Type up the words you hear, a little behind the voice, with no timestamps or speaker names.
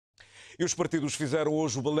E os partidos fizeram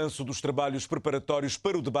hoje o balanço dos trabalhos preparatórios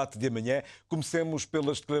para o debate de amanhã. Comecemos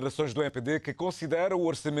pelas declarações do MPD, que considera o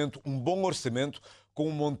orçamento um bom orçamento, com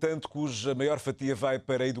um montante cuja maior fatia vai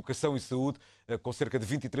para a educação e saúde, com cerca de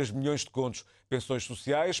 23 milhões de contos. Pensões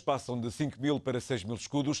sociais passam de 5 mil para 6 mil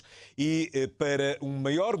escudos e para um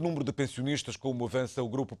maior número de pensionistas, como avança o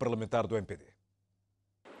Grupo Parlamentar do MPD.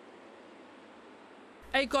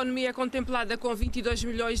 A economia é contemplada com 22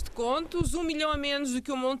 milhões de contos, 1 milhão a menos do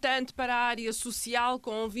que o montante para a área social,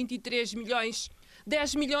 com 23 milhões.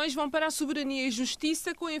 10 milhões vão para a soberania e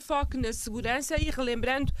justiça, com enfoque na segurança, e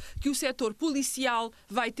relembrando que o setor policial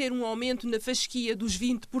vai ter um aumento na fasquia dos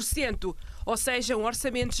 20%, ou seja, um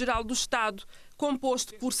orçamento geral do Estado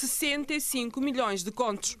composto por 65 milhões de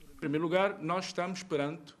contos. Em primeiro lugar, nós estamos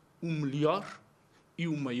perante o melhor e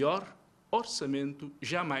o maior orçamento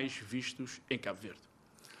jamais vistos em Cabo Verde.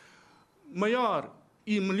 Maior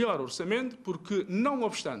e melhor orçamento porque, não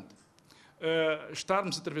obstante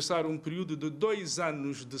estarmos a atravessar um período de 2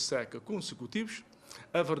 anos de seca consecutivos,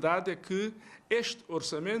 a verdade é que neste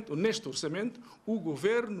orçamento, o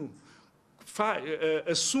Governo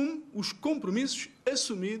assume os compromissos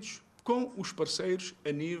assumidos com os parceiros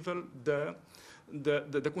a nível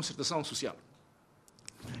da concertação social.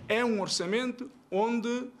 É um orçamento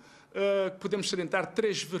onde podemos salientar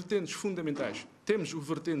 3 vertentes fundamentais. Temos o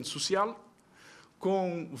vertente social,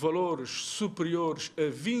 com valores superiores a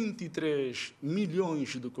 23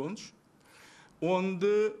 milhões de contos,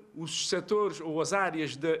 onde os setores ou as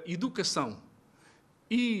áreas da educação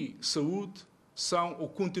e saúde são ou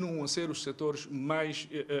continuam a ser os setores mais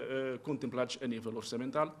contemplados a nível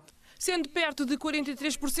orçamental. Sendo perto de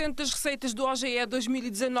 43% das receitas do OGE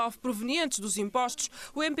 2019 provenientes dos impostos,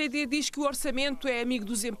 o MPD diz que o orçamento é amigo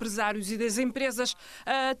dos empresários e das empresas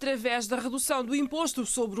através da redução do imposto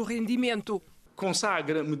sobre o rendimento.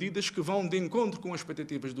 Consagra medidas que vão de encontro com as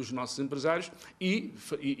expectativas dos nossos empresários e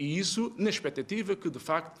isso na expectativa que, de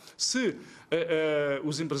facto, se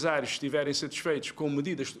os empresários estiverem satisfeitos com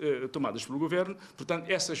medidas tomadas pelo Governo, portanto,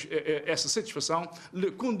 essa satisfação lhe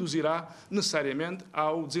conduzirá necessariamente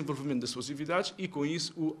ao desenvolvimento das suas atividades e, com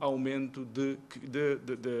isso, o aumento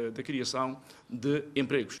da criação de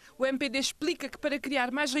empregos. O MPD explica que, para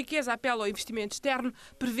criar mais riqueza, apela ao investimento externo,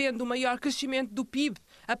 prevendo um maior crescimento do PIB,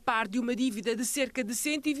 a par de uma dívida de cerca de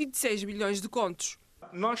 126 milhões de contos.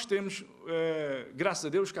 Nós temos, graças a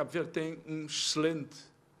Deus, Cabo Verde tem um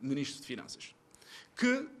excelente Ministro de Finanças,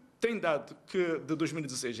 que tem dado que de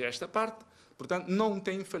 2016 a esta parte, portanto, não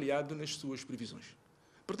tem falhado nas suas previsões.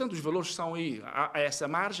 Portanto, os valores são aí. Há essa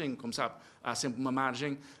margem, como sabe, há sempre uma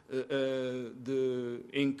margem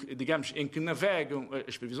em que navegam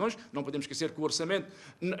as previsões. Não podemos esquecer que o orçamento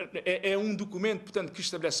é um documento, portanto, que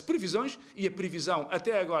estabelece previsões e a previsão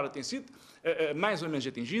até agora tem sido mais ou menos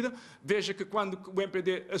atingida. Veja que quando o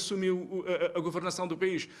MPD assumiu a governação do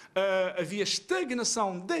país, havia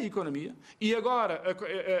estagnação da economia e agora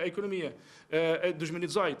a economia, em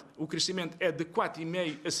 2018, o crescimento é de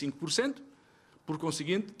 4,5% a 5%. Por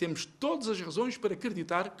conseguinte, temos todas as razões para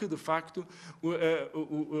acreditar que, de facto,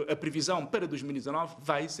 a previsão para 2019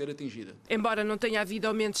 vai ser atingida. Embora não tenha havido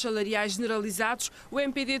aumentos salariais generalizados, o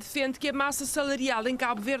MPD defende que a massa salarial em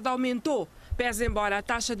Cabo Verde aumentou, pese embora a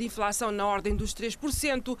taxa de inflação na ordem dos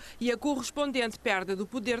 3% e a correspondente perda do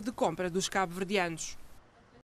poder de compra dos cabo-verdianos.